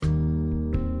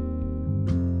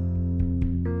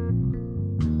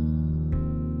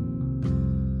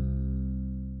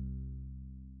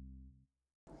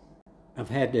I've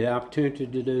had the opportunity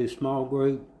to do small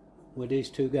group with these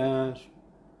two guys.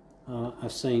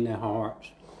 I've seen their hearts.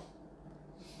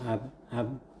 I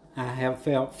have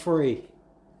felt free.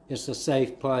 It's a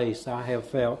safe place. I have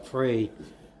felt free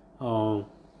to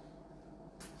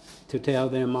tell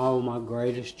them all my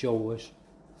greatest joys.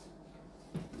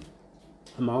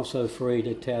 I'm also free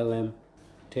to tell them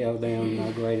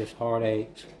my greatest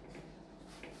heartaches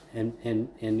and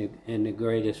the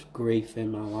greatest grief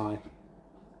in my life.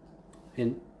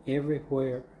 And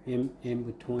everywhere in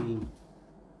between.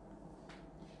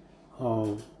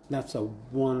 That's a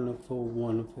wonderful,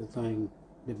 wonderful thing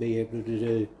to be able to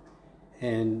do.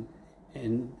 And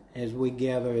as we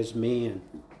gather as men,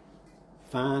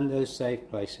 find those safe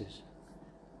places.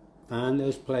 Find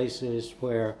those places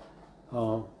where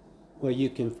you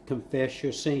can confess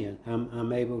your sin.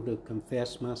 I'm able to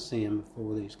confess my sin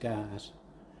before these guys.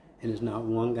 And there's not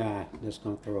one guy that's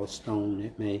going to throw a stone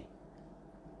at me.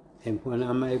 And when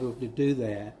I'm able to do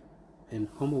that and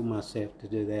humble myself to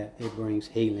do that, it brings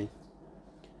healing.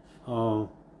 No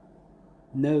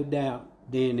doubt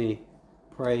Denny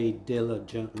prayed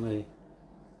diligently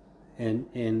and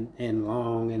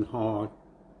long and hard,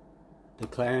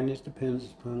 declaring his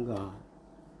dependence upon God.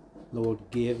 Lord,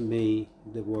 give me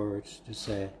the words to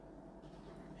say.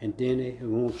 And Denny, I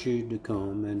want you to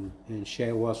come and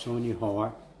share what's on your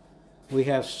heart. We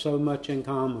have so much in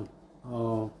common.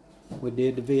 We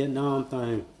did the Vietnam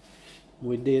thing.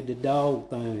 We did the dog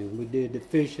thing. We did the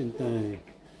fishing thing.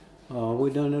 We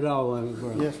done it all, haven't we,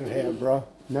 bro? Yes, we have, bro.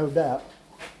 No doubt.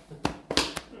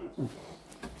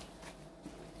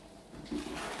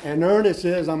 And Ernie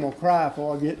says I'm going to cry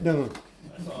before I get done.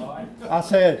 That's all right. I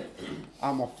said,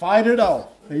 I'm going to fight it off.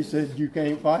 He said, you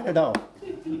can't fight it off.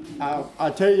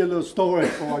 I'll tell you a little story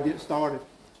before I get started.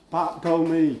 Pop told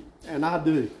me, and I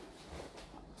do,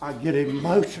 I get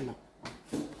emotional.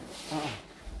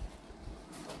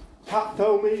 Pop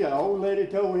told me, an old lady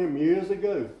told him years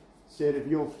ago, said, if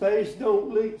your face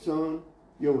don't leak, son,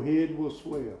 your head will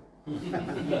swell. and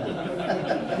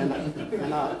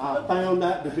I found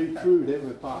that to be true, didn't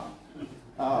we, Pop?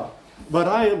 But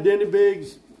I am Denny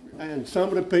Biggs, and some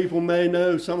of the people may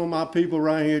know, some of my people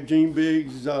right here, Gene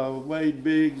Biggs, Wade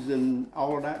Biggs, and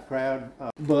all of that crowd.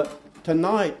 But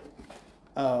tonight,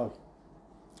 I'm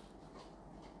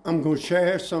going to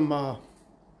share some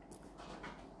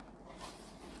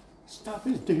stuff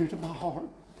is dear to my heart.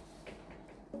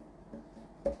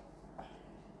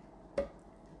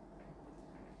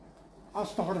 I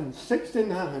started in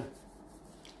 '69.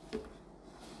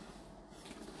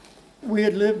 We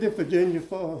had lived in Virginia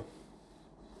for,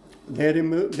 Daddy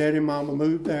and Mama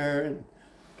moved there and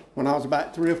when I was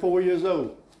about 3 or 4 years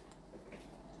old.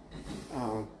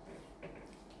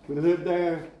 We lived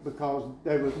there because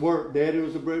there was work. Daddy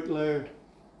was a bricklayer. There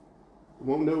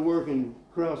wasn't no work in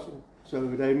Crussell, so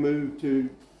they moved to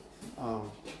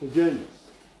Virginia.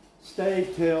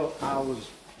 Stayed till I was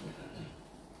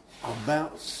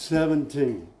about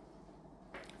 17.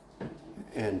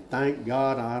 And thank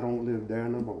God I don't live there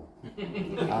no more.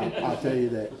 I'll tell you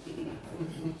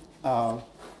that.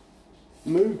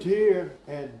 Moved here,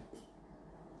 had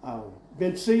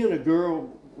been seeing a girl.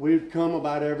 We'd come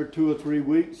about every 2 or 3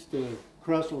 weeks to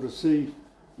Crussell to see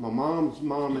my mom's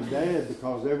mom and dad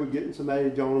because they were getting some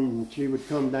age on them, and she would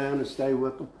come down and stay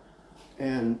with them.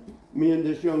 And me and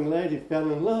this young lady fell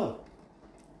in love.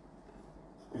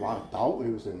 Well, I thought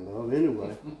we was in love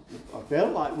anyway. I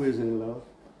felt like we was in love.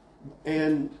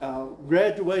 And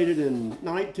graduated in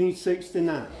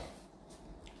 1969.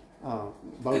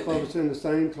 Both of us in the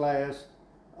same class.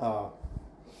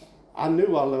 I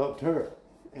knew I loved her,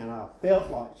 and I felt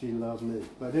like she loved me.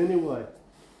 But anyway,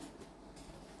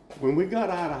 when we got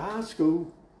out of high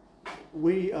school,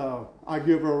 I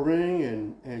give her a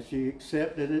ring, and she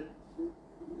accepted it.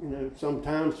 You know,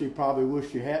 sometimes she probably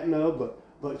wished she hadn't have,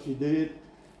 but she did.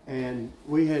 And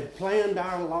we had planned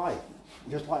our life,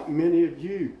 just like many of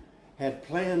you had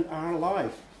planned our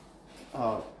life.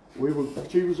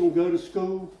 She was going to go to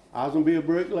school. I was going to be a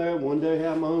bricklayer, one day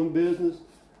have my own business,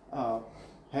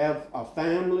 have a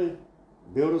family,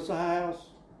 build us a house,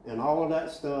 and all of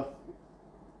that stuff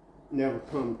never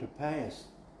come to pass.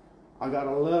 I got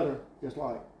a letter, just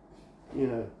like, you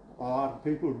know, a lot of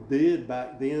people did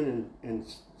back then in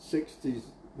 60s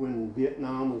when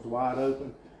Vietnam was wide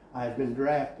open. I had been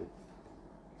drafted.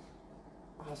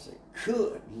 I said,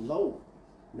 good Lord,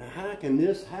 now how can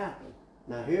this happen?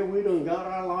 Now here we done got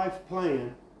our life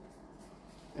planned,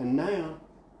 and now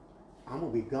I'm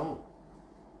going to be gone.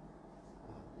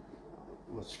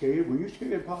 I was scared. Were you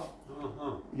scared, Pop?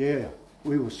 Uh-huh. Yeah,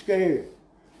 we were scared.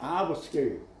 I was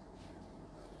scared.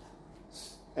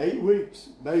 8 weeks,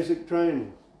 basic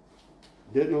training.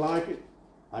 Didn't like it.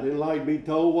 I didn't like to be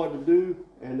told what to do,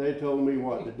 and they told me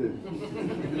what to do.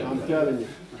 I'm telling you,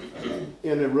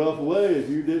 in a rough way if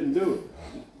you didn't do it.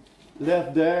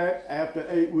 Left there after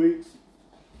 8 weeks,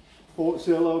 Fort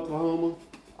Sill, Oklahoma.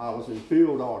 I was in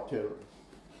field artillery.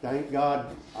 Thank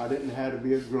God I didn't have to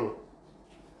be a grunt.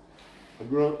 A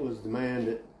grunt was the man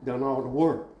that done all the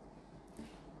work.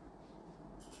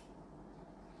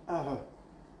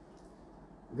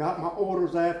 Got my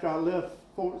orders after I left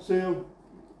Fort Sill.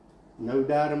 No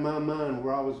doubt in my mind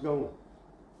where I was going.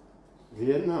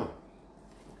 Vietnam.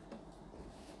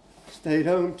 Stayed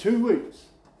home 2 weeks.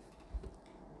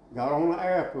 Got on an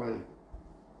airplane.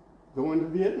 Going to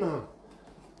Vietnam.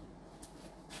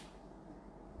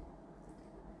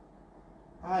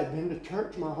 I had been to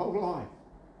church my whole life.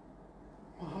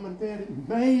 Mom and Daddy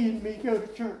made me go to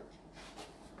church.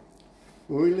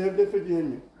 When we lived in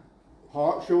Virginia,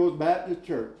 Park Shores Baptist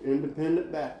Church,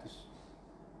 Independent Baptist.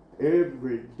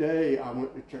 Every day I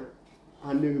went to church.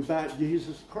 I knew about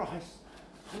Jesus Christ.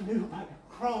 I knew about the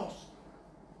cross.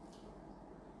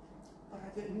 But I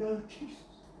didn't know Jesus.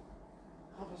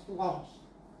 I was lost.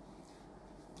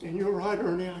 And you're right,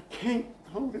 Ernie, I can't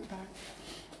hold it back.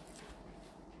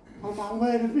 On my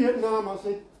way to Vietnam, I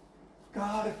said,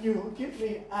 God, if you will get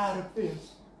me out of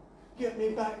this, get me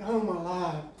back home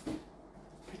alive.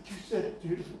 But you said it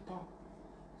beautifully, Paul.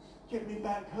 Get me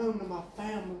back home to my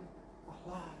family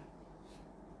alive.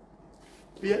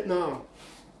 Vietnam,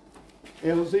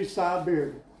 LZ,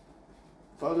 Siberia,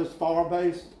 furthest far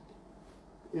base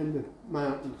in the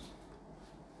mountains.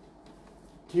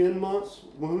 10 months,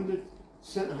 wounded,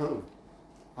 sent home.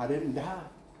 I didn't die.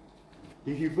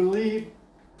 Do you believe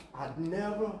I'd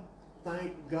never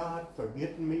thank God for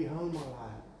getting me home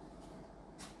alive?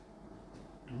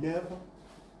 Never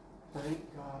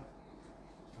thank God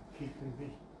for keeping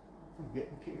me from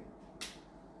getting killed.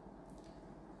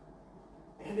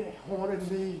 And it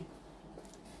haunted me.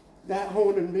 That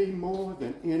haunted me more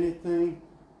than anything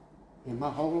in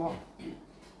my whole life.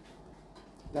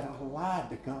 That I lied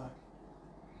to God.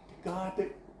 The God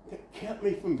that kept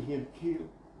me from being killed.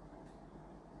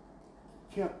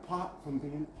 Kept Pop from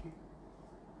being killed.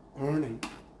 Ernie,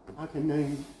 I can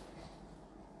name.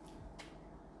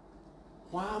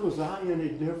 Why was I any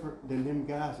different than them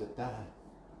guys that died?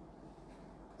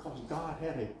 Because God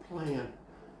had a plan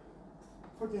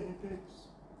for Denny Biggs.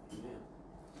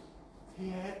 He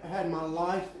had my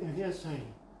life in his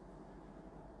hand.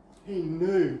 He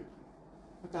knew,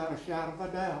 without a shadow of a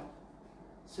doubt,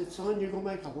 said, son, you're going to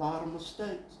make a lot of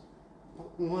mistakes.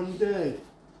 But one day,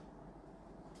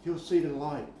 you'll see the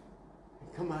light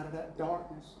and come out of that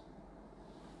darkness.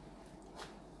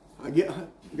 I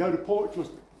go to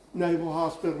Portsmouth Naval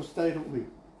Hospital, stayed a week.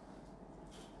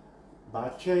 By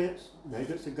chance,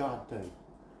 maybe it's a God thing.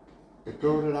 The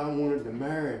girl that I wanted to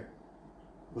marry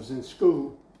was in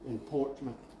school in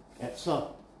Portsmouth at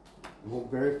Suffolk. It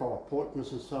wasn't very far.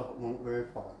 Portsmouth and Suffolk weren't very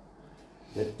far.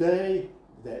 The day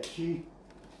that she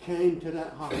came to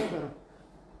that hospital,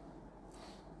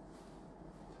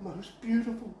 the most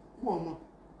beautiful woman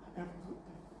I ever looked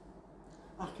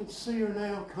at. I can see her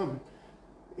now coming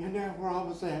in there where I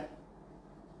was at,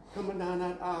 coming down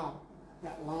that aisle,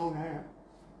 that long hair.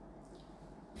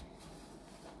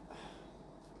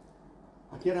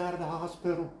 I get out of the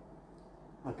hospital.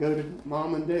 I go to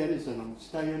Mom and Daddy's and I'm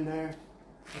staying there.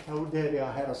 I told Daddy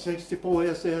I had a 64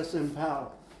 SS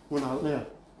Impala when I left.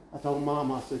 I told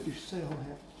Mom, I said, you sell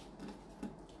that?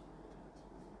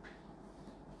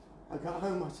 I got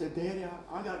home, I said, Daddy,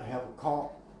 I got to have a car.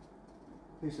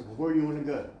 He said, well, where do you want to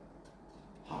go?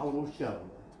 Hollywood Chevrolet.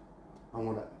 I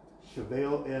want a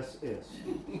Chevelle SS.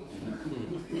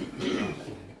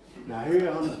 Now here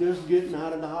I'm just getting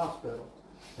out of the hospital.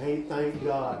 Hey, thank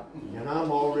God. And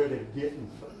I'm already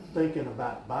thinking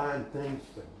about buying things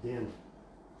for dinner.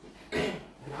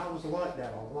 And I was like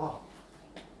that a lot.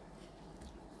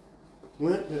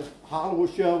 Went to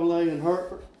Hollywood Chevrolet in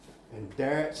Hertford, and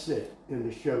there it sit in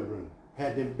the showroom.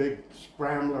 Had them big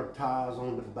scrambler tires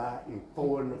on the back and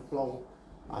 4 in the floor.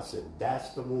 I said, that's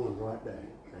the one right there.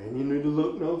 Ain't you need to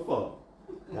look no further.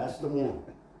 That's the one.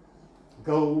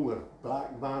 Gold with a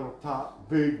black vinyl top,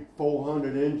 big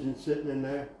 400 engine sitting in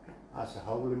there. I said,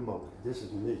 holy moly, this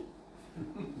is me.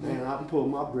 Man, I pulled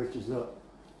my britches up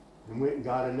and went and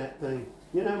got in that thing.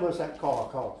 You know how much that car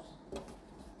cost?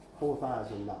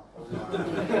 $4,000.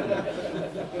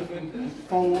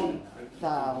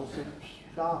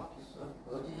 $4,000.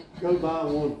 Go buy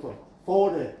one for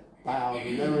 $40,000.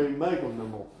 They don't even make them no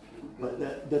more.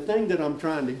 But the thing that I'm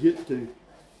trying to get to,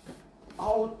 I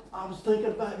was thinking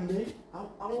about me.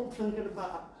 I was thinking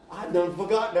about, I done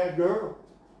forgot that girl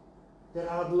that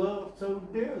I'd loved so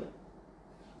dearly.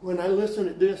 when I listen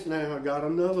to this now, I got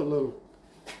another little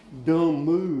dumb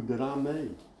move that I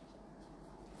made.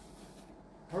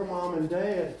 Her mom and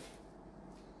dad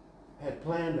had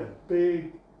planned a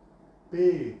big,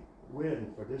 big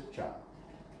wedding for this child.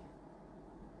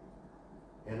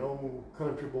 And old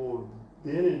country boy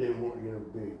Denny didn't want to get a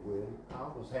big wedding. I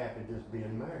was happy just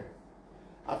being married.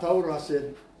 I told her, I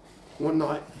said, one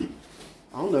night,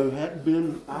 I don't know, hadn't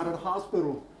been out of the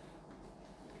hospital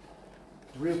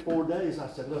 3 or 4 days. I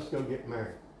said, let's go get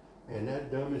married. And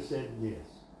that dummy said yes.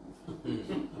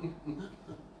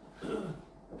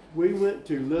 We went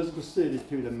to Elizabeth City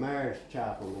to the marriage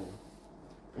chapel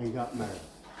there and got married.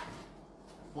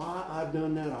 Why I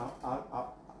done that,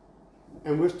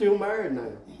 and we're still married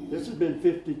now. This has been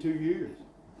 52 years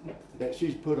that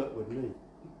she's put up with me.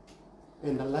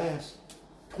 And the last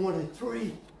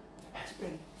 23 has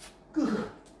been good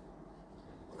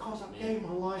because I gave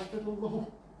my life to the Lord.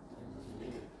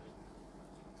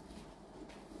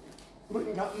 Went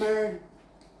and got married,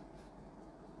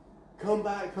 come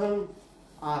back home.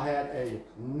 I had a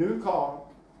new car,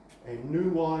 a new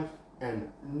wife, and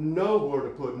nowhere to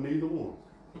put neither one.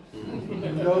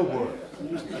 Nowhere.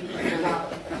 And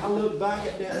I look back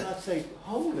at that and I say,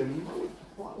 holy moly,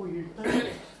 what were you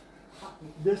thinking?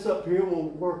 This up here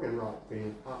won't working right,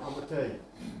 Ben. I'm going to tell you.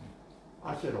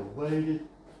 I should have waited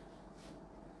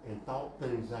and thought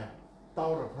things out.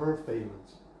 Thought of her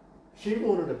feelings. She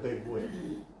wanted a big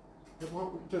wedding. It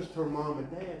wasn't just her mom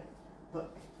and dad.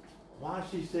 But why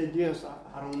she said yes,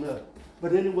 I don't know.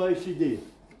 But anyway, she did.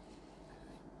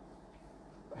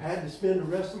 I had to spend the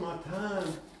rest of my time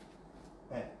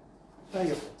at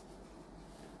Fayetteville.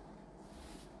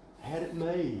 Had it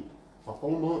made. For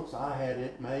 4 months, I had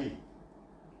it made.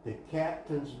 The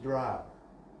captain's driver.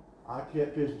 I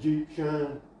kept his Jeep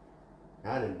shining.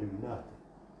 I didn't do nothing.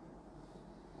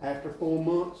 After 4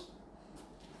 months,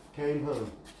 came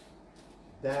home.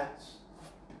 That's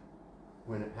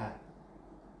when it happened.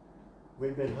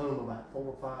 We'd been home about 4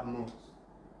 or 5 months.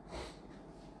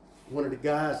 One of the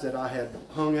guys that I had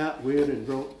hung out with and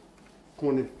drunk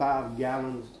 25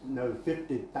 gallons, no,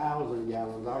 50,000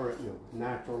 gallons, I reckon, of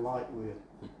natural light with.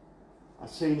 I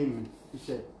seen him, he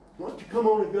said, why don't you come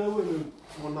on and go with me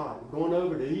one night? We're going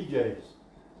over to EJ's.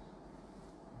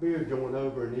 Beer joint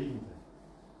over in Edenton.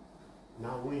 And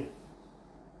I went.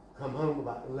 Come home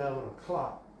about 11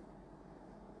 o'clock.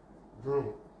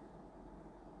 Drunk.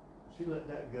 She let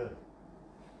that go.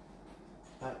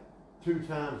 Like 2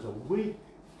 times a week,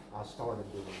 I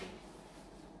started doing it.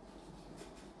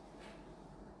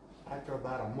 After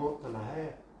about a month and a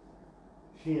half,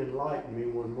 she enlightened me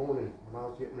one morning when I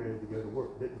was getting ready to go to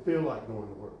work. Didn't feel like going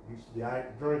to work. Used to be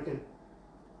out drinking.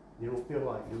 You don't feel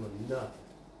like doing nothing.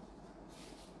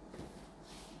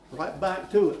 Right back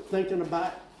to it, thinking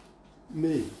about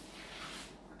me.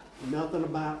 Nothing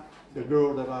about the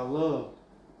girl that I loved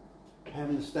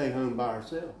having to stay home by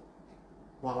herself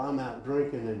while I'm out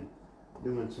drinking and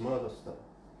doing some other stuff.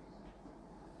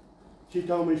 She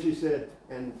told me, she said,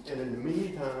 and in the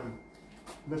meantime,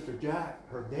 Mr. Jack,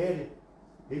 her daddy,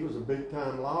 he was a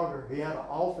big-time logger. He had an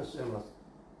office in a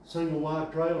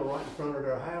single-wide trailer right in front of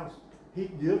their house.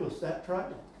 He'd give us that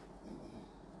trailer.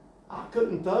 I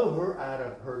couldn't throw her out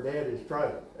of her daddy's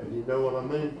trailer, if you know what I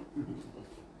mean.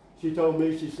 She told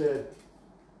me, she said,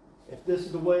 if this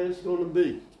is the way it's going to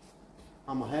be,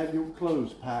 I'm going to have your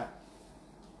clothes packed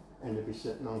and they'll be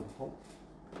sitting on the porch.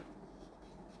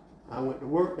 I went to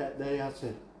work that day. I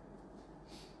said,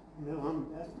 you know, I'm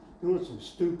doing some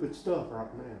stupid stuff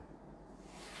right now.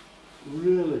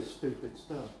 Really stupid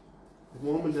stuff. The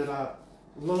woman that I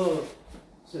loved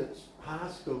since high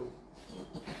school,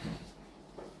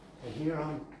 and here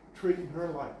I'm treating her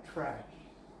like trash.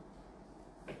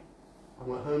 I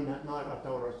went home that night. I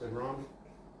told her, I said, Ronnie,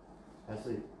 that's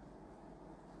it.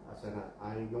 I said,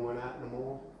 I ain't going out no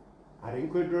more. I didn't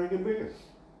quit drinking beer.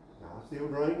 I still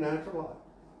drank natural life.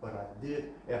 But I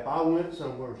did. If I went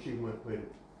somewhere, she went with me.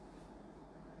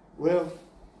 Well,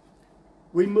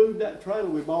 we moved that trailer.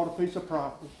 We bought a piece of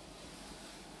property.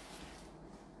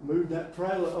 Moved that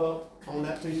trailer up on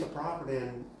that piece of property,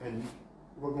 and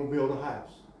we're going to build a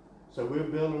house. So we're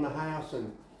building a house,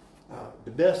 and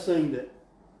the best thing that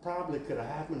probably could have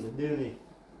happened to Denny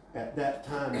at that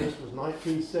time, this was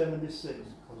 1976.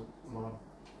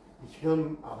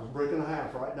 I was breaking a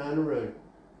house right down the road.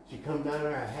 She come down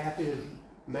there happy as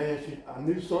man. I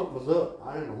knew something was up.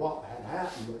 I didn't know what had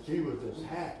happened, but she was just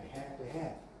happy, happy,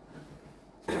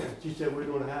 happy. She said, we're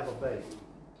going to have a baby.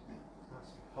 I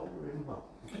said, hold her in the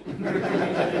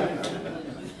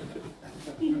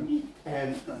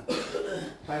and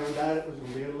found out it was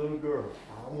going to be a little girl.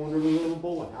 I wanted a little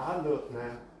boy. I look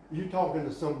now, you talking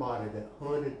to somebody that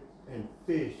hunted and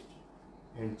fished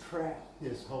and trapped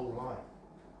his whole life.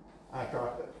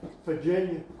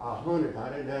 Virginia, I hunted. I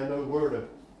didn't have nowhere to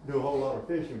do a whole lot of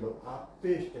fishing, but I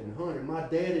fished and hunted. My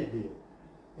daddy did.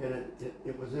 And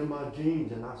it was in my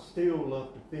genes, and I still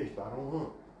love to fish, but I don't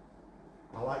hunt.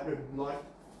 I like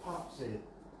Pop said,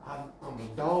 I'm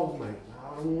a dog man.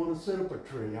 I don't want to sit up a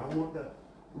tree. I want to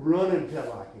run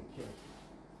until I can catch it.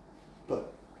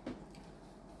 But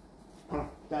when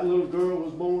that little girl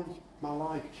was born, my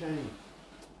life changed.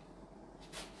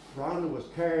 Rhonda was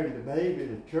carrying the baby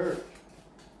to church.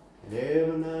 And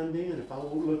every now and then, if I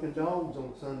wasn't looking dogs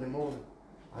on Sunday morning,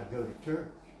 I'd go to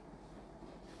church.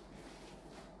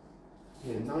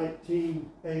 In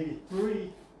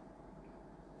 1983,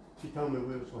 she told me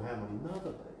we was going to have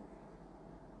another baby.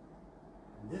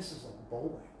 And this is a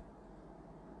boy.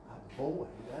 A boy.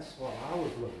 That's what I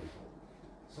was looking for.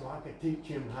 So I could teach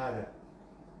him how to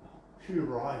shoot a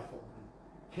rifle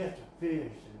and catch a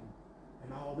fish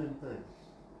and all them things.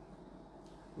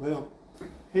 Well,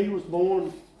 he was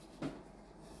born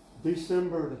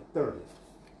December the 30th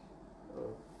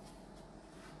of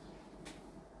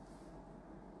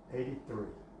 83.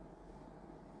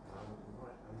 I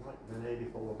might have been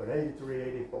 84, but 83,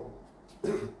 84.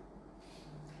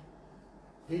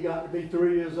 He got to be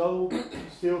 3 years old,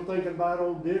 still thinking about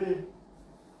old Denny.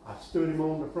 I stood him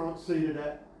on the front seat of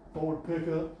that Ford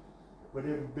pickup with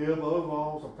them bib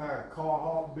overalls, a pair of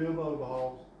Carhartt bib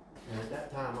overalls. And at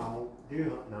that time I was deer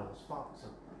hunting, I was fox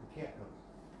hunting and cat hunting.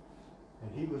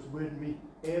 And he was with me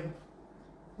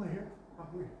everywhere I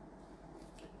went.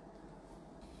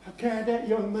 I carried that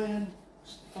young man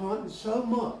hunting so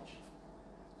much.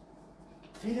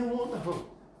 He didn't want to hunt.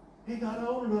 He got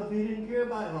old enough, he didn't care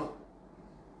about hunting.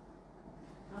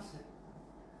 I said,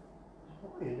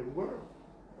 what in the world?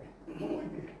 Boy,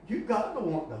 you got to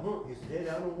want to hunt. He said, Daddy,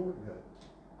 I don't want to go.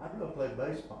 I'd rather play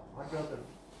baseball. I'd rather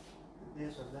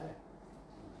this or that.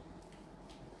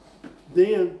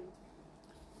 Then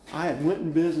I had went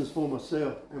in business for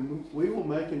myself, and we were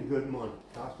making good money.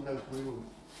 Gosh knows we were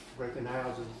breaking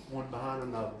houses one behind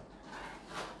another.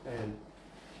 And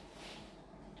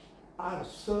I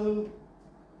was so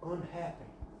unhappy,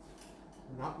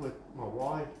 not with my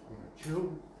wife and my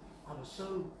children.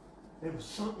 There was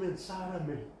something inside of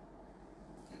me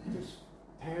just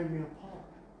tearing me apart.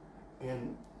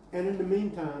 And in the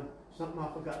meantime, something I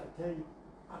forgot to tell you,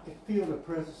 I could feel the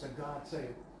presence of God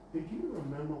saying, did you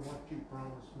remember what you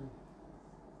promised me?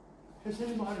 Has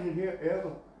anybody in here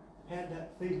ever had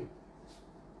that feeling?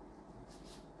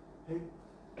 Hey,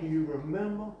 do you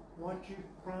remember what you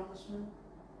promised me?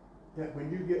 That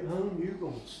when you get home, you're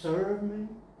going to serve me?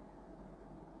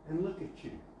 And look at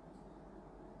you.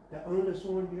 The only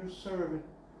one you're serving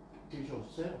is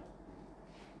yourself.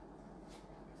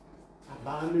 I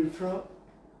buy a new truck.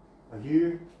 A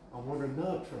year, I want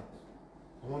another truck.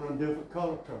 I want a different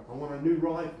color truck. I want a new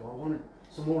rifle. I want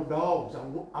some more dogs. I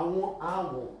want.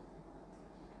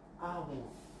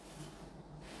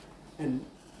 And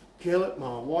kill it.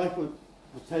 My wife was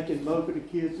taking both of the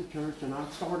kids to church, and I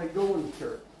started going to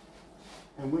church.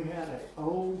 And we had an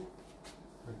old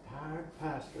retired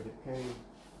pastor that came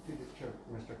to the church,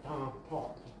 Mr. Tom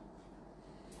Park.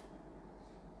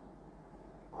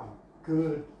 A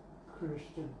good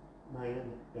Christian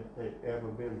man if they'd ever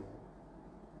been one.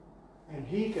 And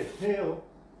he could tell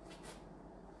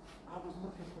I was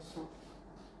looking for something.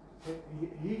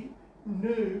 He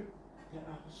knew that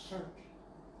I was searching.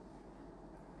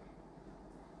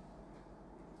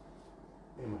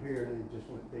 And my hearing aid just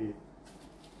went dead.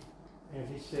 And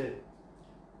he said,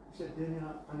 Denny,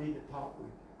 I need to talk with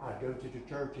you. I'd go to the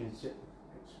church and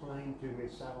explain to me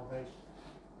salvation.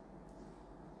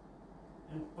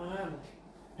 And finally,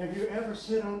 have you ever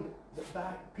sit on the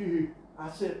back pew?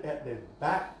 I sit at the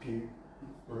back pew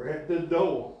or at the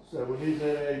door. So when he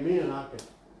said amen, I could.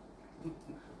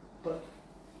 But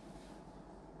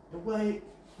the way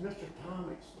Mr. Tom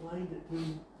explained it to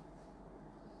me,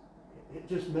 it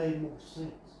just made more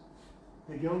sense.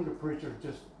 The younger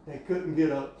preachers they couldn't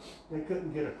get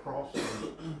across it.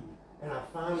 And I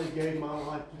finally gave my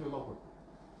life to the Lord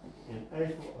in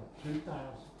April of 2000.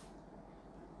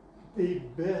 The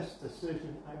best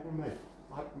decision I ever made.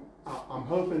 I'm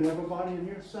hoping everybody in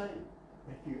here is saying,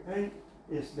 if you ain't,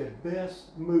 it's the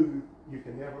best move you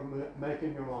can ever make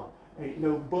in your life. Ain't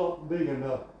no buck big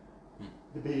enough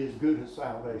to be as good as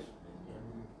salvation.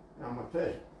 I'm going to tell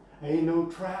you. Ain't no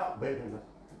trout big enough.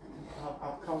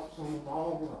 I've caught some of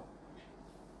all of them.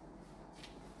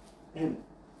 And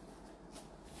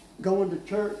going to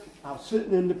church, I was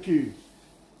sitting in the pews.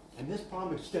 And this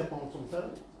probably step on some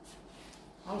toes.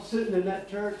 I was sitting in that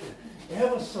church, and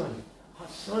every Sunday,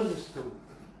 Sunday school,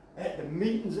 at the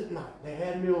meetings at night. They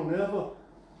had me on every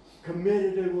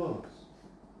committee there was.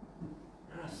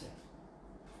 And I said,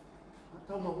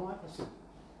 I told my wife, I said,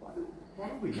 what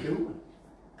are we doing?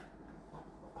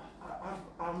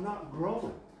 I'm not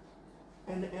growing.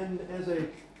 And as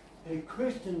a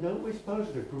Christian, don't we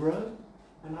supposed to grow?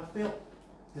 And I felt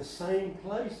the same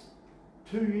place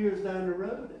 2 years down the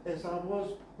road as I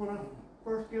was when I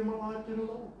first gave my life to the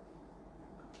Lord.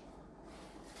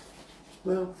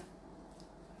 Well,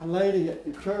 a lady at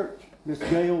the church, Miss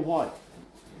Gail White,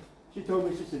 she told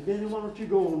me, she said, Denny, why don't you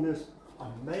go on this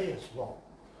Emmaus walk?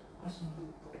 I said,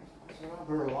 I've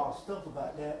heard a lot of stuff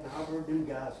about that, and I've heard them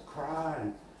guys cry,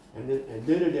 and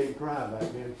Denny didn't cry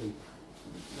back then.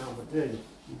 No, but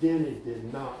Denny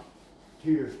did not.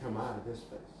 Tears come out of his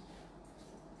face.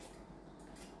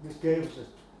 Miss Gail says,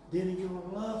 Denny, you're going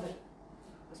to love it.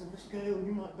 I said, Miss Gail,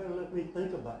 you might better let me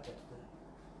think about that thing.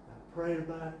 I prayed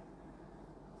about it.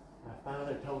 I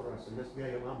finally told her, I said, Miss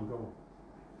Gail, I'm going.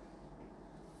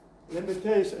 Let me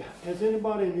tell you, has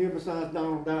anybody in here besides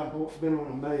Donald Davenport been on a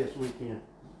Emmaus weekend?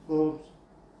 Folks,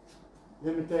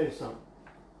 let me tell you something.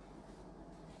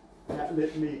 That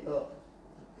lit me up.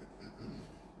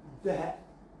 That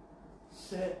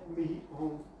set me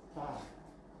on fire.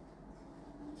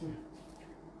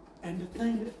 And the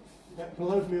thing that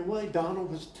blows me away, Donald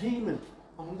was teaming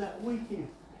on that weekend.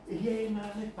 EA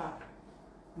 95.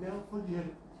 Never forget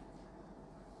it.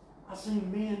 I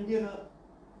seen men get up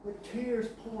with tears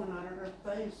pouring out of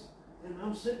their face, and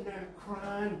I'm sitting there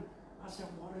crying. I said,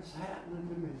 what is happening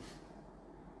to me?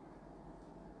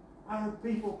 I heard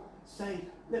people say,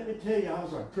 let me tell you, I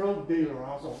was a drug dealer,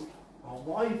 I was a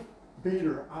wife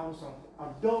beater, I was an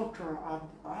adulterer, I was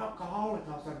an alcoholic,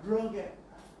 I was a drug addict.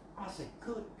 I said,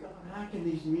 good God, how can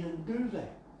these men do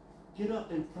that? Get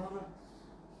up in front of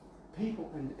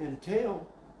people and tell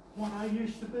what I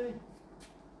used to be.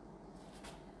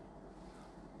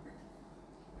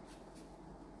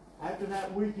 After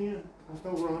that weekend, I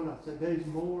told Rhonda, I said, there's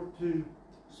more to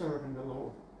serving the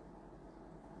Lord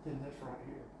than this right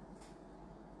here.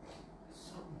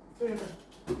 Something bigger.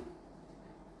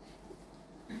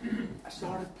 I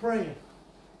started praying.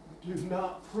 Do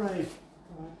not pray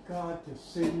for God to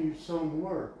send you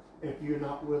somewhere if you're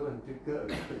not willing to go.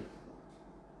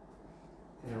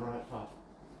 In the right path.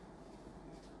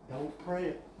 Don't pray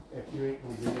it if you ain't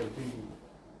going to be obedient.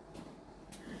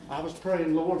 I was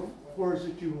praying, Lord, where is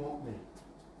it you want me?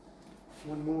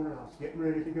 One morning I was getting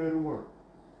ready to go to work.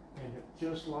 And it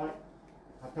just like,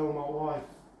 I told my wife,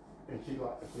 and she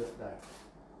liked to flip down.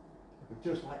 It was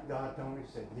just like God told me,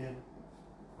 he said, Denny,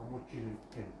 I want you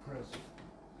in prison.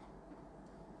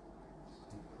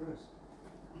 In prison.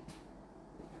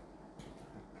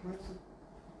 In prison.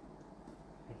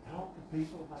 And talk to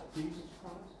people about Jesus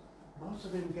Christ. Most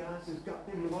of them guys has got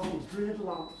them long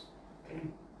dreadlocks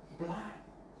and black.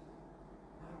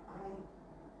 I don't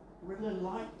really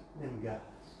like them guys.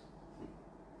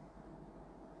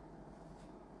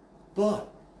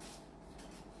 But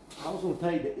I was going to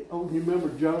take it. Oh, you remember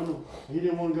Jonah? He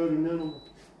didn't want to go to Nineveh.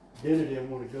 Denny didn't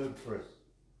want to go to prison.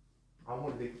 I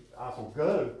was going to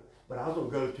go, but I was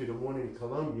going to go to the one in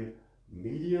Columbia,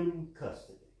 medium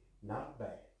custody, not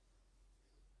bad.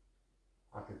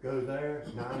 I could go there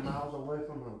 9 miles away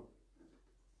from home.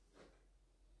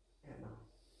 And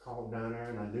I called down there,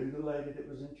 and I knew the lady that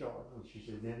was in charge. And she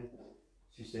said, Denny,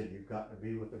 she said, you've got to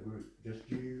be with a group. Just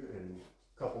you and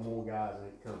a couple more guys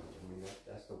ain't coming. I mean,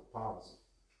 that's the policy.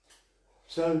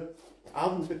 So I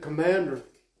was the commander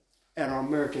at our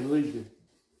American Legion.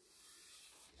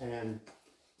 And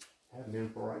had been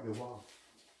for a good while.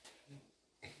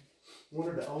 One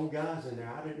of the old guys in there,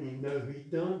 I didn't even know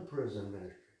he'd done prison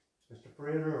ministry. Mr.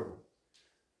 Fred Irwin.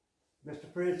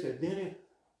 Mr. Fred said, Denny,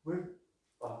 we're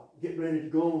getting ready to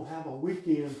go and have a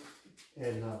weekend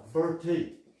in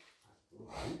Bertie.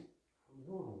 I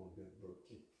don't want to go to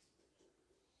Bertie.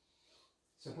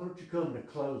 So why don't you come to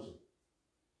closing?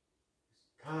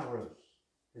 Kairos.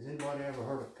 Has anybody ever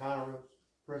heard of Kairos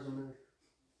prison ministry?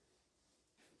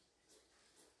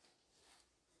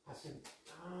 I said,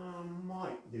 I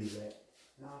might do that.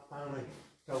 And I finally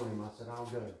told him, I said, I'll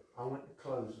go. I went to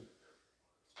closing.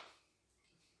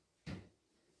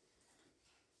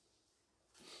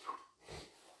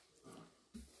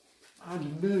 I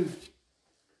knew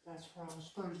that's where I was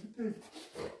supposed to be.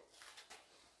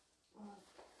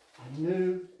 I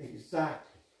knew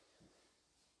exactly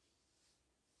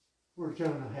where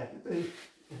Jonah had to be.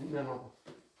 And then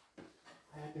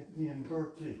I had to be in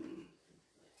Berkeley.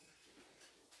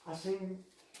 I seen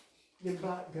them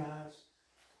black guys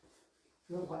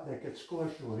look like they could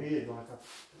squash your head like a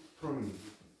prune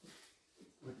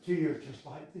with tears just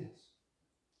like this.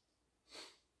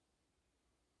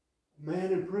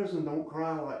 Man in prison don't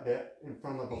cry like that in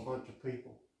front of a bunch of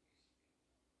people.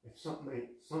 If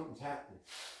something's happening.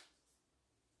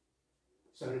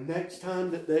 So the next time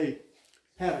that they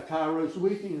had a Kairos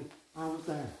weekend, I was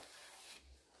there.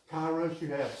 Kairos, you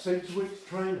have 6 weeks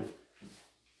training.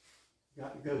 You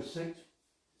got to go to 6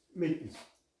 meetings.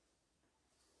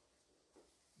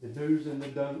 The do's and the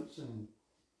don'ts, and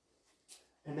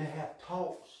they have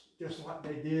talks just like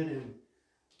they did in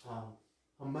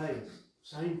Emmaus.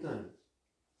 Same thing.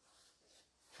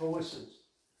 Choices.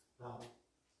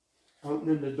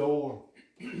 Opening the door.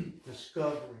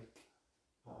 Discovery.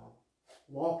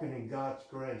 Walking in God's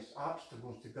grace.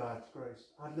 Obstacles to God's grace.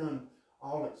 I've done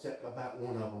all except about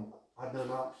one of them. I've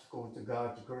done obstacles to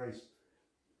God's grace.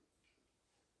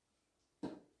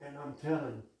 And I'm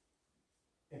telling you,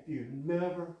 if you've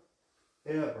never,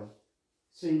 ever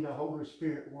seen the Holy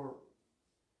Spirit work,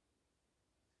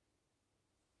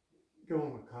 go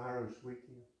on a Kairos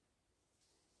weekend.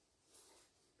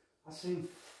 I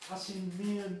seen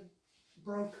men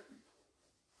broken.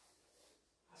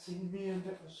 I seen men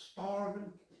that were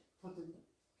starving for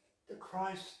the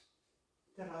Christ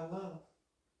that I love.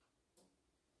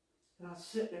 And I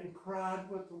sit there and cried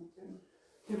with them. And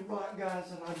the white guys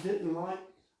that I didn't like,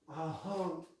 I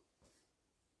hugged.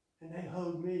 And they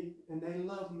hugged me, and they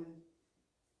loved me.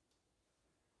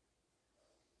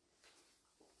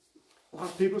 A lot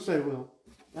of people say, well,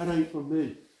 that ain't for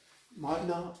me. Might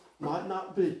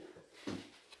not be.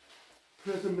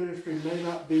 Prison ministry may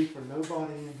not be for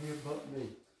nobody in here but me.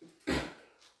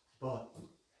 But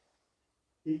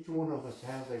each one of us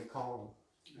has a calling.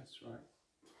 That's right.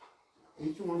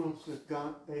 Each one of us has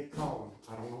got a calling.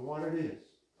 I don't know what it is.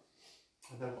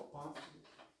 I know what Pop is.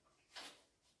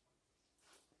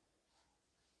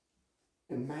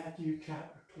 In Matthew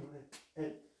chapter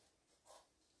 28,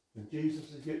 when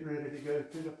Jesus is getting ready to go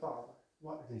to the Father,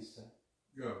 what did he say?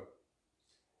 Go.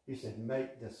 He said,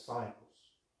 make disciples.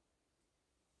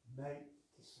 Make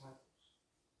disciples.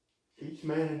 Each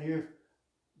man in here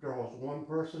draws one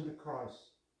person to Christ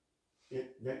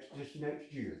this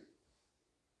next year.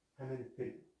 How many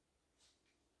people?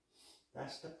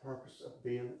 That's the purpose of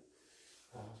being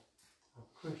a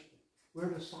Christian. We're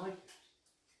disciples.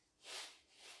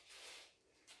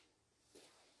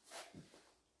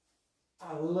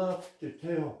 I love to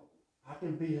tell, I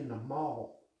can be in the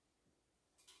mall.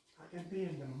 I can be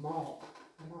in the mall,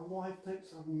 and my wife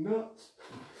thinks I'm nuts.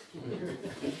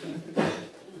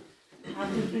 I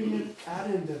can be out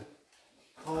in the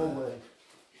hallway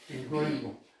in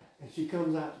Greenville, and she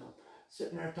comes out and I'm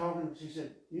sitting there talking, and she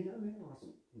said, you know him? I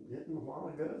said, didn't a while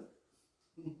ago.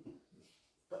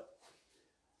 But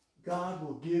God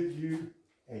will give you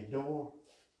a door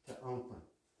to open.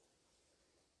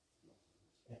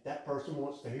 If that person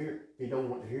wants to hear it, if he don't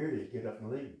want to hear it, he'll get up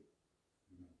and leave.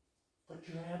 But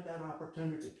you have that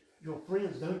opportunity. Your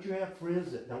friends, don't you have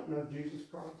friends that don't know Jesus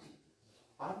Christ?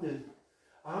 I do.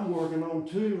 I'm working on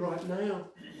 2 right now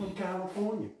from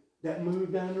California that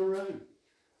moved down the road.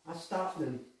 I stopped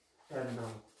and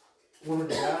one of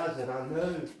the guys that I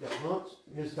know that hunts,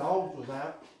 his dogs was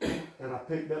out, and I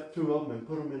picked up 2 of them and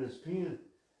put them in his pen.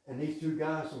 And these 2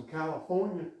 guys from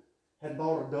California had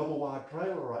bought a double wide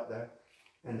trailer right there.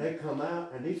 And they come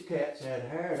out, and these cats had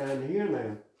hair down here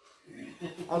now.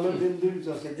 I looked at them dudes,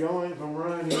 I said, y'all ain't from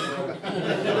around here, bro.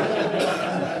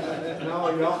 No,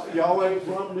 y'all ain't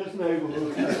from this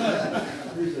neighborhood.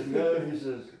 He said, no, he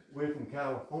says, we're from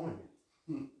California.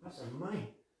 I said, man,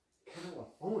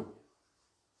 California?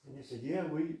 And he said, yeah,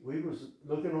 we was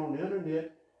looking on the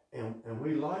internet, and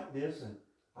we like this. And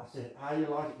I said, how you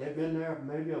like it? They've been there for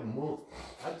maybe a month.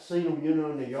 I'd seen them,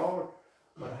 in the yard,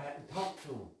 but I hadn't talked to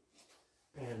them.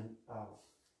 And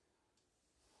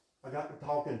I got to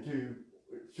talking to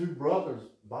 2 brothers,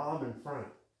 Bob and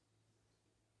Frank.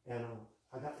 And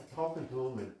I got to talking to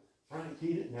them, and Frank,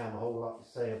 he didn't have a whole lot to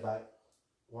say about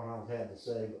what I had to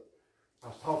say, but I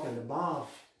was talking to Bob,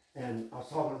 and I was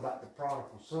talking about the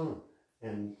prodigal son.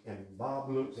 And Bob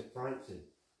looks at Frank and says,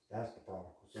 that's the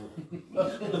prodigal son.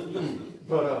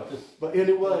 But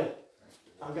anyway,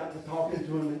 I got to talking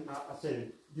to him, and I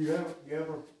said, do you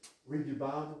ever read your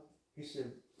Bible? He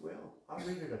said, well, I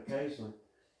read it occasionally.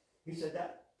 He said,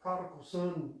 that prodigal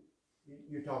son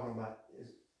you're talking about,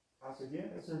 I said, yeah,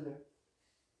 it's in there.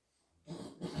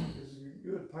 It's a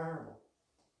good parable.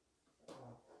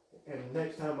 And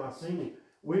next time I seen him,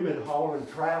 we've been hauling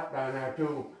trout down there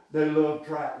too. They love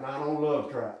trout, and I don't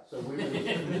love trout. So we've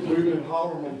been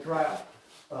hauling them trout.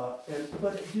 But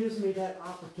it gives me that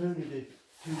opportunity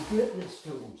to witness to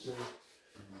them, see.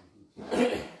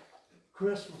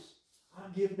 Christmas, I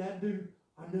give that dude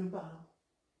a new Bible.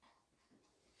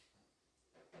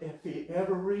 If he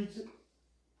ever reads it,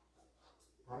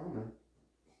 I don't know.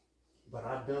 But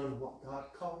I done what God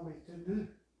called me to do.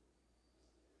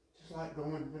 Just like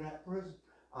going to that prison.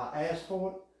 I asked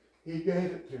for it, he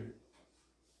gave it to me.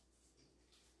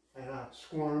 And I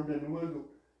squirmed and wiggled,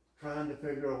 trying to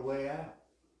figure a way out.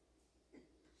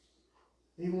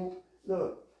 He won't,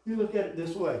 look, you look at it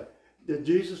this way. Did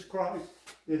Jesus Christ,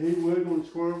 did he wiggle and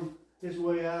squirm his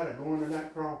way out of going to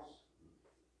that cross?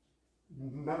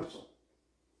 No, sir.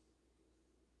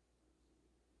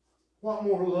 What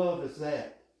more love is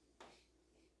that?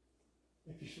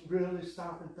 If you should really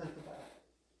stop and think about it.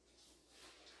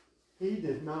 He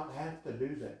did not have to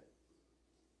do that.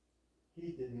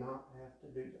 He did not have to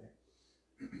do that.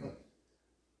 But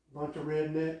a bunch of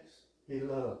rednecks, he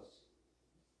loves.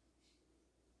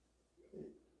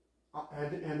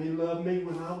 And he loved me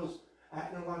when I was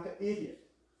acting like an idiot,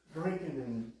 drinking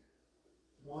and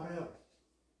whatever.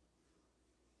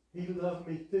 He loved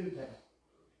me through that.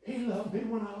 He loved me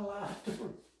when I lied to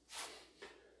him.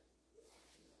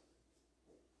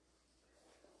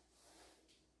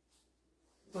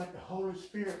 Like the Holy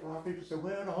Spirit, a lot of people say,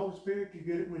 well, the Holy Spirit, you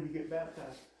get it when you get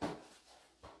baptized.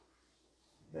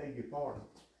 Beg your pardon.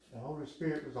 The Holy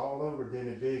Spirit was all over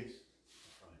Denny Biggs.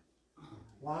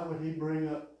 Why would he bring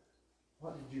up,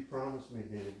 what did you promise me,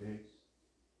 Denny Biggs,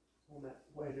 on that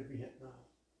way to Vietnam?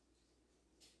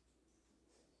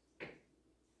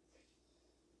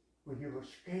 When you were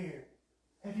scared.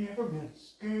 Have you ever been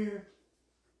scared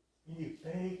and you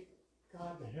begged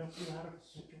God to help you out of a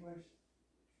situation?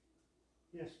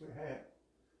 Yes, we have.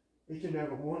 Each and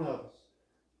every one of us.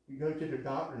 You go to the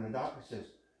doctor and the doctor says,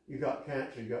 you got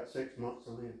cancer, you got 6 months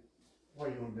to live. What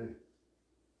are you going to do?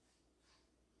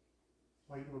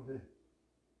 What are you going to do?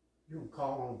 You're going to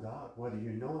call on God, whether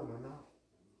you know him or not.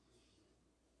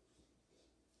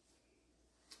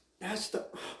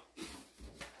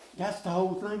 That's the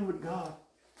whole thing with God.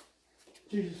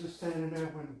 Jesus is standing there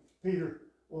when Peter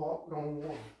walked on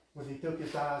water. When he took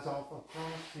his eyes off of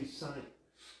Christ, he sank.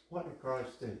 What did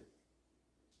Christ do?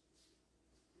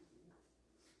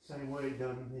 Same way he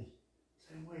done me.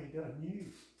 Same way he done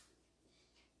you.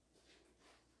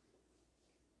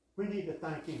 We need to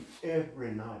thank him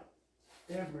every night.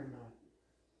 Every night.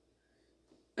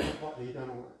 For what he done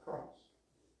on that cross.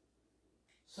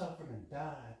 Suffered and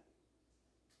died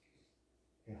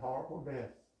a horrible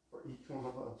death for each one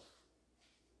of us.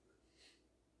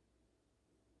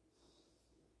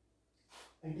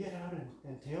 And get out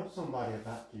and tell somebody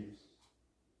about Jesus.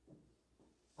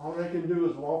 All they can do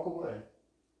is walk away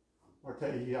or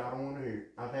tell you, yeah, I don't want to hear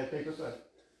it. I've had people say,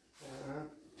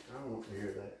 I don't want to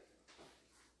hear that.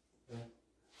 Yeah,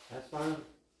 that's fine.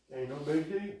 Ain't no big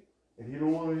deal. If you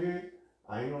don't want to hear it,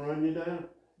 I ain't going to run you down.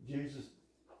 Jesus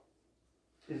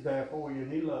is there for you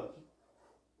and he loves you.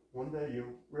 One day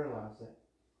you'll realize that.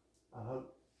 I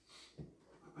hope.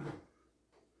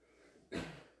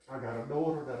 I got a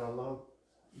daughter that I love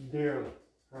dearly.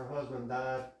 Her husband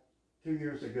died 2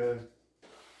 years ago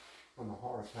from a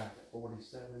heart attack at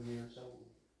 47 years old.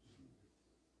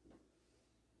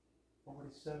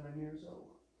 47 years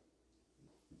old.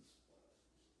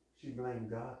 She blamed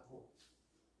God for it.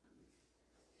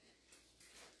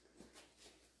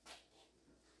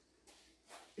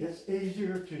 It's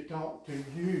easier to talk to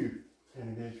you than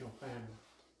it is your family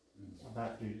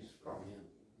about Jesus Christ.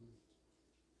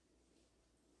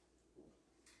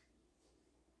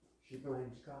 She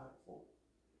blames God for it.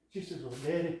 She says, well,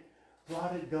 Daddy,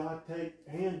 why did God take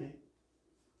Andy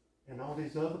and all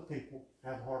these other people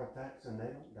have heart attacks and they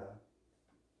don't die?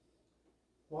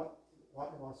 What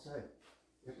do I say?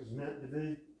 It was meant to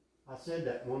be. I said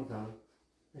that one time,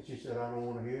 and she said, I don't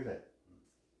want to hear that.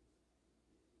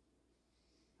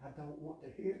 I don't want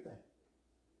to hear that.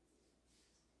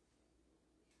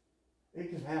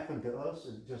 It can happen to us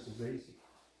just as easy.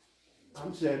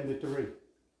 I'm 73.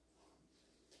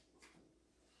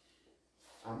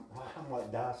 I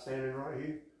might die standing right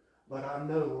here, but I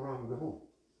know where I'm going.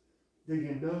 Do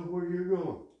you know where you're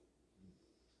going?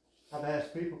 I've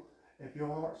asked people, if your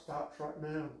heart stops right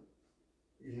now,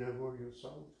 you know where your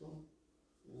soul's going?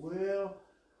 Well,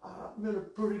 I've been a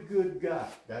pretty good guy.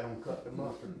 That don't cut the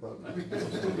mustard, folks.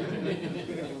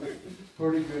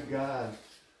 Pretty good guys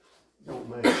don't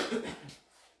make it.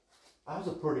 I was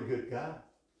a pretty good guy.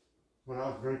 When I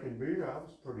was drinking beer, I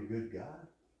was a pretty good guy.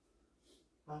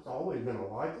 I've always been a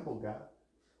likable guy.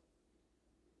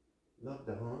 Loved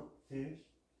to hunt, fish.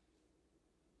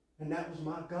 And that was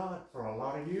my God for a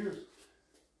lot of years.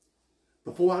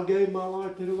 Before I gave my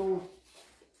life to the Lord,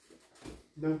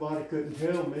 nobody couldn't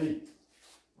tell me.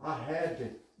 I had to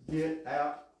get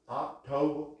out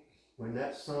October. When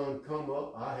that sun come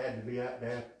up, I had to be out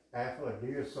there after a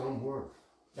deer somewhere.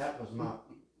 That was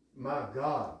my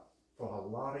God for a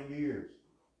lot of years.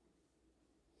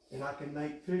 And I can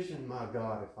make fishing my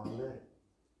God if I let it.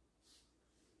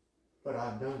 But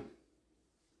I don't.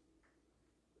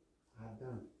 I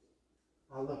don't.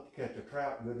 I love to catch a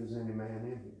trout good as any man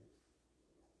in here.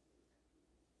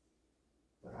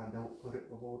 But I don't put it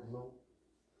before the Lord.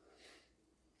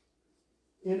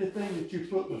 Anything that you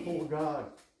put before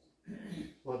God,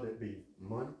 whether it be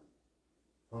money,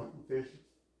 hunting, fishing,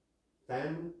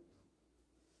 family,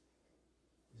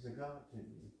 is a God to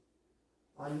you.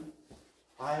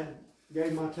 I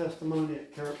gave my testimony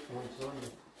at church one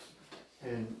Sunday,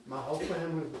 and my whole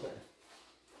family was there,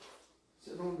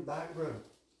 sitting on the back row.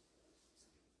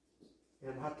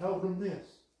 And I told them this.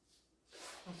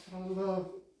 I said, I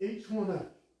love each one of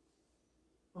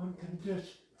you unconditionally,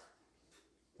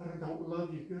 but I don't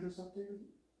love you good as I do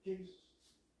Jesus.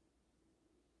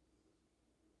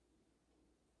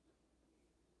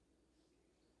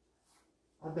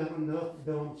 I've done enough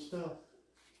dumb stuff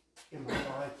in my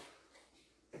life.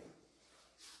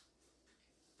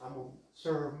 I'm going to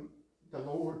serve the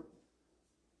Lord.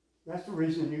 That's the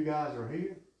reason you guys are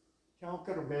here. Y'all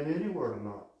could have been anywhere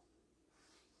tonight.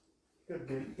 Could have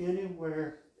been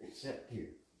anywhere except here.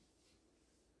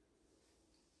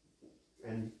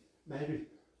 And maybe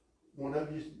one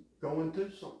of you's going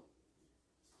through something.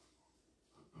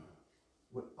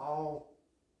 We all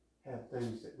have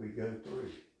things that we go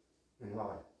through in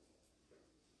life.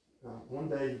 One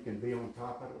day you can be on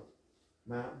top of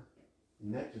the mountain.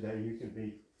 The next day you can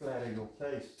be flat on your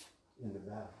face in the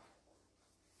valley.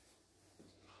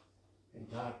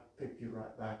 And God picked you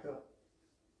right back up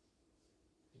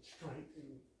and strengthened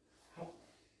you.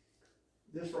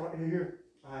 This right here,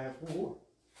 I have war.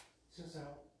 Since I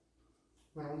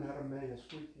went on that Emmaus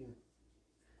weekend.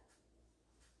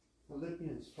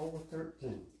 Philippians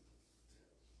 4:13.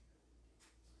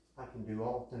 I can do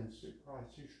all things through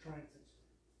Christ who strengthens me.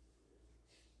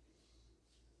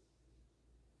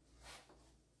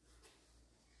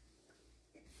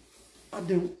 I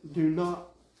do not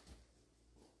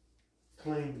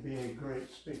claim to be a great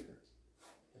speaker.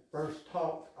 The first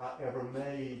talk I ever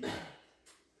made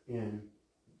in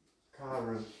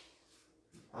Cairo,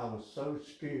 I was so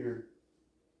scared,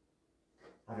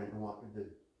 I didn't know what to do.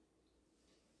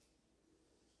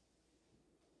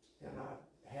 And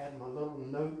I had my little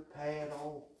notepad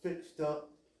all fixed up.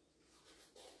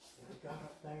 And I got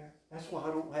up there. That's why I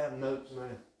don't have notes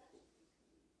now.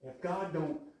 If God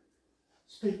don't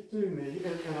speak through me,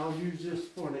 and I'll use this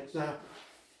for an example.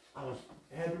 I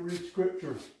had to read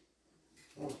scripture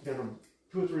 2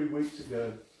 or 3 weeks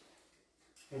ago,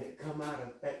 and it come out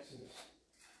of Exodus,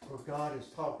 where God is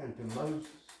talking to Moses.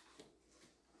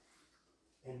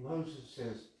 And Moses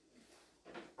says,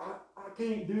 I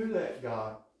can't do that,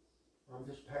 God. I'm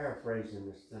just paraphrasing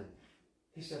this thing.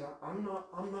 He said, I'm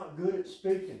not good at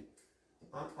speaking.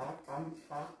 I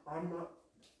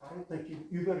don't think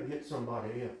you better get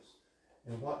somebody else.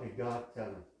 And what did God tell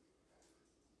him?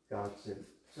 God said,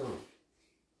 son,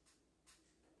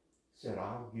 said,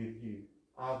 I'll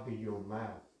be your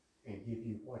mouth and give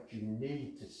you what you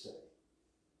need to say.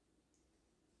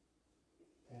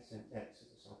 That's in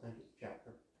Exodus. I think it's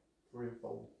chapter 3 or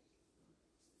 4.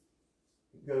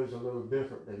 It goes a little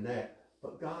different than that.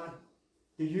 But God,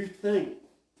 do you think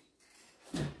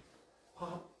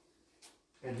Pop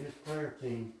and his prayer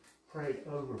team prayed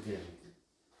over him?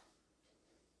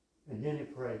 And then he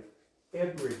prayed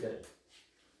every day.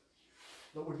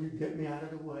 Lord, you get me out of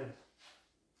the way.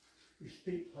 You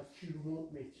speak what you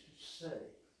want me to say.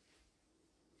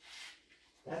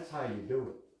 That's how you do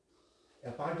it.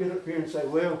 If I get up here and say,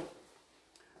 well,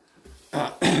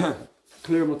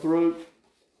 clear my throat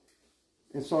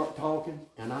and start talking,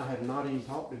 and I have not even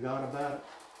talked to God about it,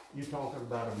 you're talking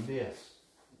about a mess.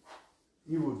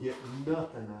 You will get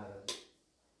nothing out of it.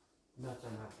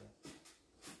 Nothing out of it.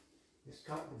 It's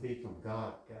got to be from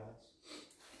God, guys.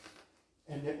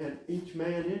 And each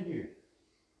man in here,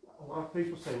 a lot of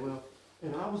people say, well,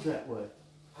 and I was that way.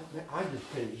 I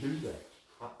just can't do that.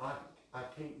 I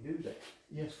can't do that.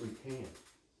 Yes, we can.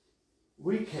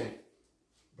 We can't.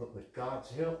 But with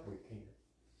God's help, we can.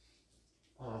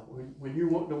 When you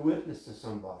want to witness to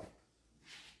somebody,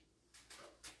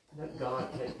 let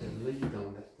God take the lead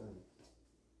on that thing.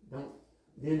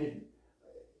 Then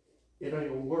it ain't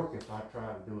gonna work if I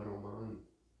try to do it on my own.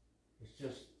 It's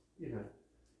just,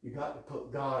 you got to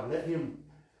put God, let him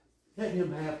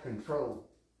have control.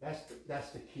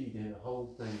 That's the key to the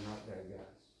whole thing right there,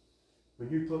 guys. When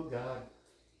you put God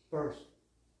first,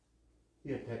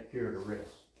 he'll take care of the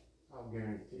rest. I'll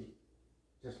guarantee.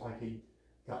 Just like he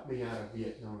got me out of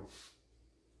Vietnam.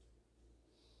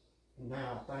 And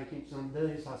now I thank him some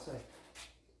days. I say,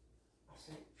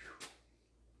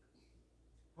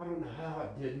 I don't know how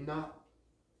I did not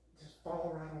just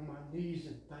fall right on my knees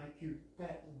and thank you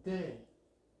that day.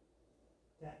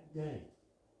 That day.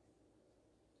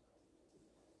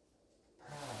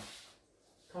 Pride.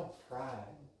 It's called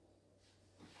pride.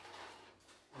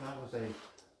 And I was a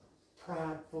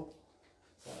prideful,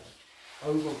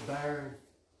 overbearing,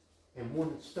 and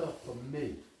wanted stuff for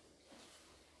me.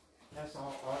 That's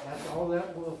all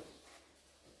that was.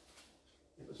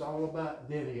 It was all about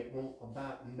Denny. It wasn't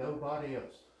about nobody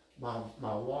else. My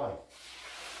wife.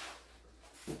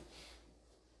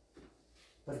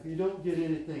 But if you don't get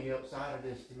anything else out of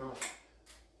this tonight,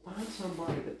 find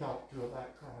somebody to talk to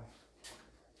about Christ.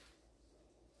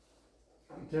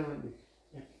 I'm telling you,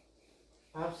 if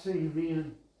I've seen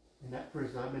men in that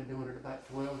prison. I've been doing it about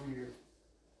 12 years.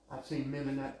 I've seen men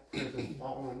in that prison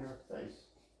fall on their face.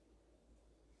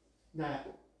 Now,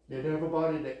 did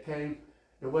everybody that came,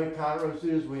 the way Kairos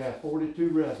is, we have 42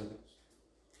 residents.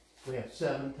 We have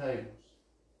 7 tables.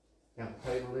 You have a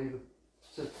table leader,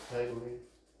 assistant table leader,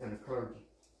 and a clergy,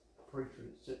 a preacher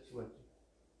that sits with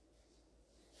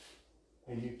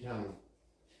you. And you tell them,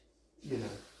 you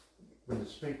know, when the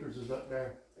speakers is up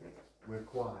there, we're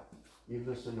quiet. You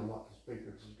listen to what the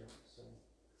speakers is going to say.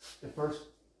 The first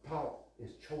talk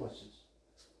is choices.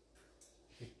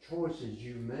 The choices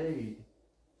you made,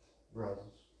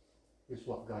 brothers, is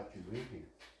what got you in here.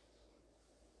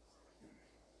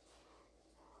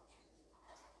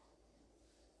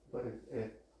 But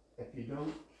if you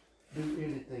don't do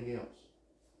anything else,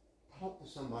 talk to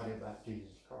somebody about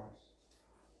Jesus Christ.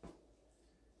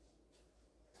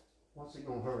 What's it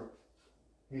going to hurt?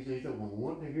 He's either going to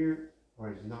want to hear it or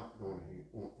he's not going to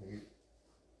want to hear it.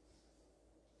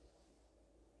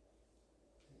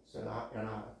 So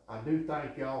I do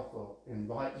thank y'all for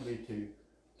inviting me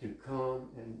to come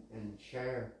and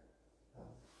share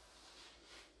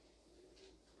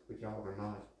with y'all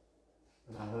tonight.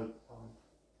 And I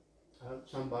hope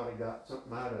somebody got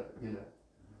something out of it, you know.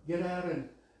 Get out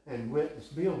and witness.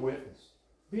 Be a witness.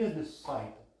 Be a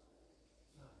disciple.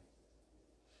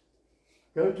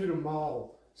 Go to the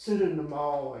mall. Sit in the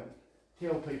mall and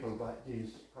tell people about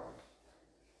Jesus Christ.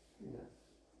 You know.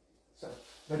 So,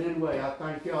 but anyway, I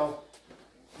thank y'all.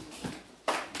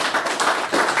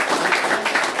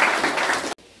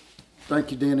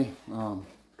 Thank you, Denny, for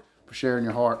sharing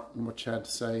your heart and what you had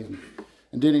to say.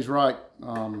 And Denny's right.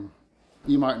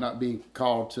 You might not be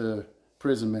called to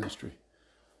prison ministry,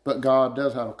 but God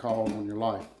does have a call on your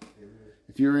life.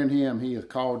 If you're in Him, He has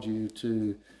called you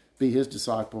to be His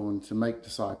disciple and to make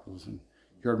disciples. And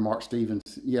you heard Mark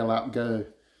Stevens yell out, "Go."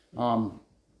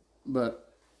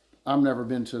 But I've never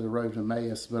been to the road to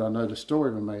Emmaus, but I know the story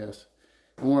of Emmaus.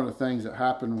 And one of the things that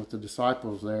happened with the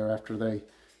disciples there after they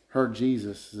heard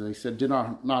Jesus, they said, "Did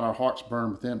not our hearts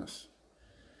burn within us?"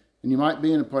 And you might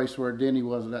be in a place where Denny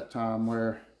was at that time,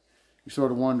 where you're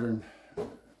sort of wondering,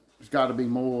 there's got to be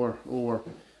more, or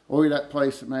you're that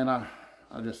place that, man,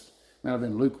 I've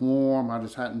been lukewarm, I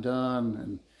just hadn't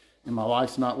done, and my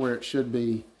life's not where it should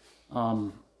be.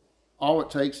 All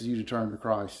it takes is you to turn to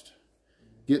Christ.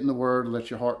 Get in the Word, let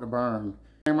your heart to burn.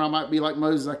 I might be like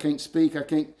Moses, I can't speak,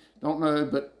 don't know,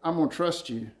 but I'm going to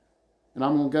trust you, and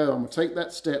I'm going to go. I'm going to take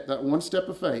that step, that one step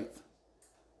of faith.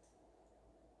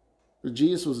 But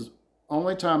Jesus was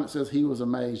only time it says He was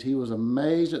amazed. He was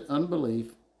amazed at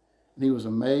unbelief, and He was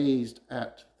amazed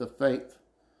at the faith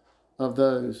of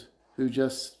those who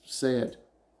just said,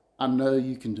 "I know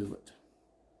you can do it."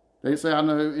 They didn't say, "I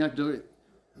know you can do it."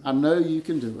 I know you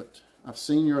can do it. I've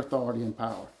seen your authority and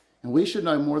power. And we should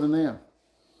know more than them.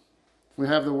 We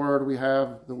have the Word. We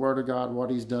have the Word of God, what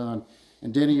He's done.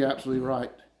 And Denny, you're absolutely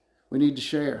right. We need to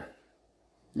share.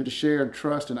 We need to share and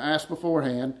trust and ask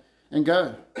beforehand and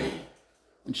go.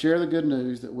 And share the good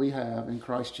news that we have in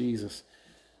Christ Jesus.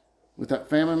 With that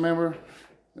family member,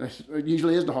 it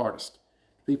usually is the hardest.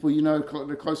 People you know,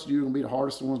 the closest to you are going to be the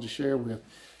hardest ones to share with.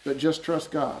 But just trust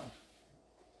God.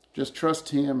 Just trust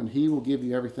Him, and He will give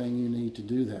you everything you need to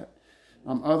do that.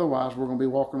 Otherwise, we're going to be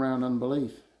walking around in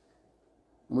unbelief.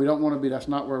 And we don't want to be, that's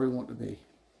not where we want to be.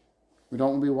 We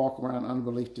don't want to be walking around in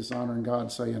unbelief, dishonoring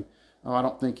God, saying, "Oh, I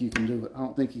don't think you can do it. I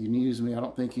don't think you can use me. I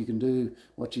don't think you can do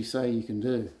what you say you can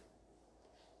do."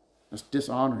 That's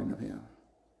dishonoring of Him.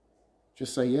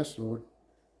 Just say, "Yes, Lord.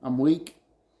 I'm weak.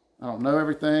 I don't know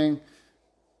everything,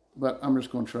 but I'm just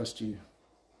going to trust you."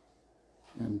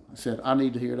 And I said, I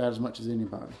need to hear that as much as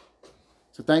anybody.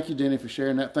 So thank you, Denny, for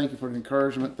sharing that. Thank you for the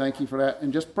encouragement. Thank you for that.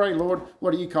 And just pray, Lord,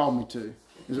 what do you call me to?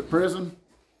 Is it prison?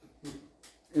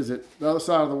 Is it the other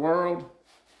side of the world?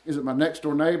 Is it my next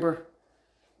door neighbor?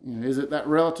 You know, is it that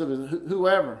relative? Is it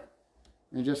whoever?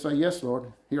 And just say, "Yes,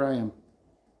 Lord, here I am.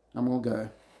 I'm going to go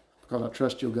because I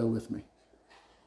trust you'll go with me."